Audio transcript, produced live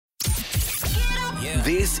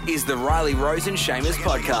This is the Riley Rose and Seamus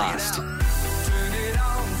podcast.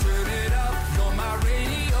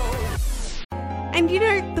 And you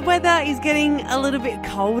know, the weather is getting a little bit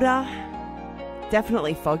colder,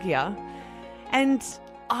 definitely foggier. And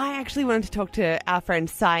I actually wanted to talk to our friend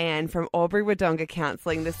Cyan from Albury Wodonga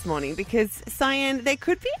Counselling this morning because, Cyan, there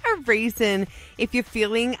could be a reason if you're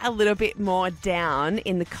feeling a little bit more down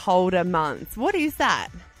in the colder months. What is that?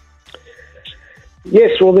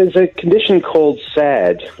 Yes, well, there's a condition called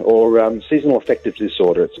SAD, or Seasonal Affective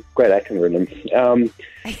Disorder. It's a great acronym.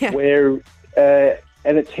 Where,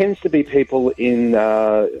 and it tends to be people in,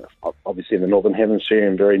 obviously in the Northern Hemisphere,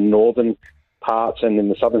 in very northern parts, and in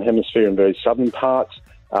the Southern Hemisphere, in very southern parts,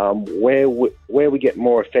 where we get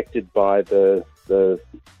more affected by the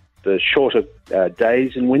shorter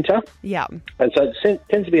days in winter. Yeah. And so it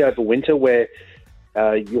tends to be over winter where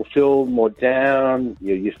you'll feel more down,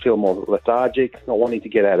 you feel more lethargic, not wanting to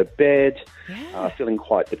get out of bed, feeling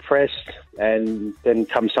quite depressed, and then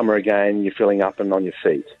come summer again, you're feeling up and on your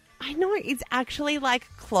feet. I know, it's actually like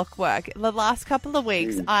clockwork. The last couple of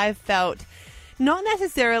weeks I've felt not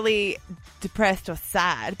necessarily depressed or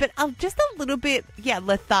sad, but just a little bit,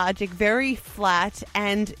 lethargic, very flat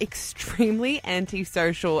and extremely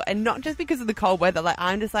antisocial. And not just because of the cold weather. Like,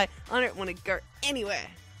 I'm just like, I don't want to go anywhere.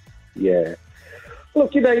 Yeah.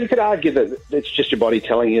 Look, you could argue that it's just your body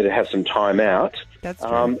telling you to have some time out. That's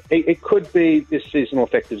true. It could be this seasonal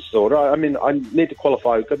affective disorder. I mean, I need to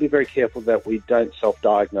qualify. We've got to be very careful that we don't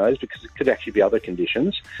self-diagnose because it could actually be other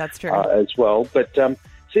conditions. That's true. As well. But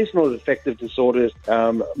seasonal affective disorders,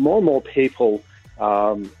 more and more people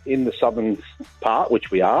in the southern part, which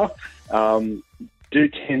we are, do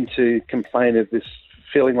tend to complain of this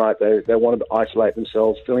feeling like they want to isolate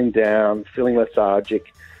themselves, feeling down, feeling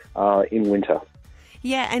lethargic in winter.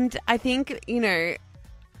 Yeah, and I think,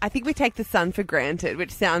 I think we take the sun for granted, which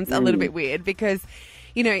sounds a little bit weird because,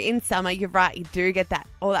 in summer, you're right, you do get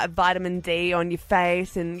all that vitamin D on your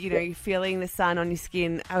face and, you're feeling the sun on your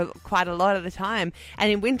skin quite a lot of the time.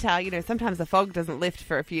 And in winter, sometimes the fog doesn't lift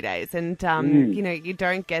for a few days and, you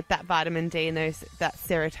don't get that vitamin D and that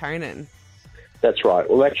serotonin. That's right.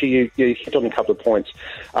 Well, actually, you hit on a couple of points.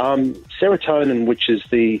 Serotonin, which is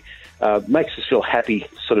the makes us feel happy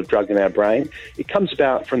sort of drug in our brain. It comes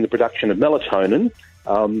about from the production of melatonin,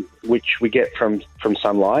 which we get from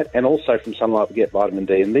sunlight, and also from sunlight we get vitamin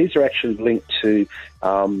D. And these are actually linked to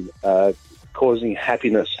causing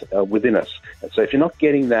happiness within us. And so if you're not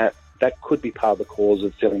getting that, that could be part of the cause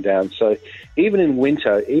of feeling down. So even in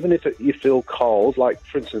winter, even if you feel cold, like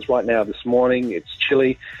for instance right now this morning, it's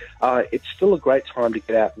chilly, it's still a great time to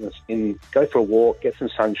get out and go for a walk, get some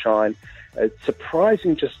sunshine. It's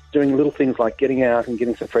surprising just doing little things like getting out and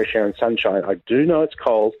getting some fresh air and sunshine. I do know it's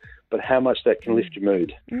cold, but how much that can lift your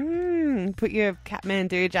mood. Put your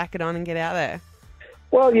Kathmandu jacket on and get out there.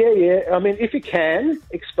 Well, yeah. I mean, if you can,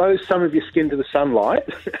 expose some of your skin to the sunlight.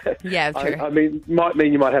 Yeah, true. I mean, might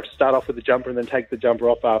mean you might have to start off with the jumper and then take the jumper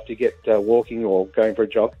off after you get walking or going for a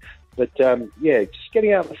jog. But, just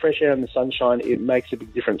getting out in the fresh air and the sunshine, it makes a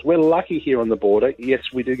big difference. We're lucky here on the border. Yes,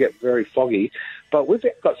 we do get very foggy, but we've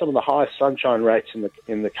got some of the highest sunshine rates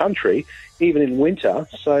in the country, even in winter.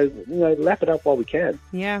 So, lap it up while we can.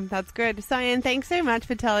 Yeah, that's good. Cyan, thanks so much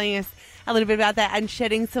for telling us a little bit about that and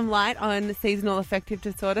shedding some light on seasonal affective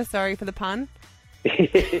disorder. Sorry for the pun.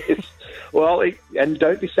 Yes. Well, and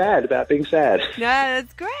don't be sad about being sad. No,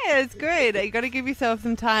 that's great. It's good. You've got to give yourself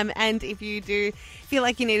some time. And if you do feel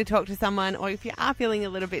like you need to talk to someone or if you are feeling a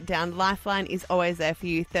little bit down, Lifeline is always there for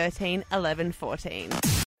you, 13 11 14.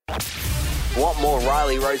 Want more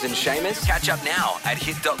Riley, Rose and Seamus? Catch up now at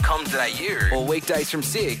hit.com.au or weekdays from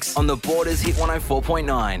 6 on the Borders Hit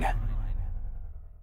 104.9.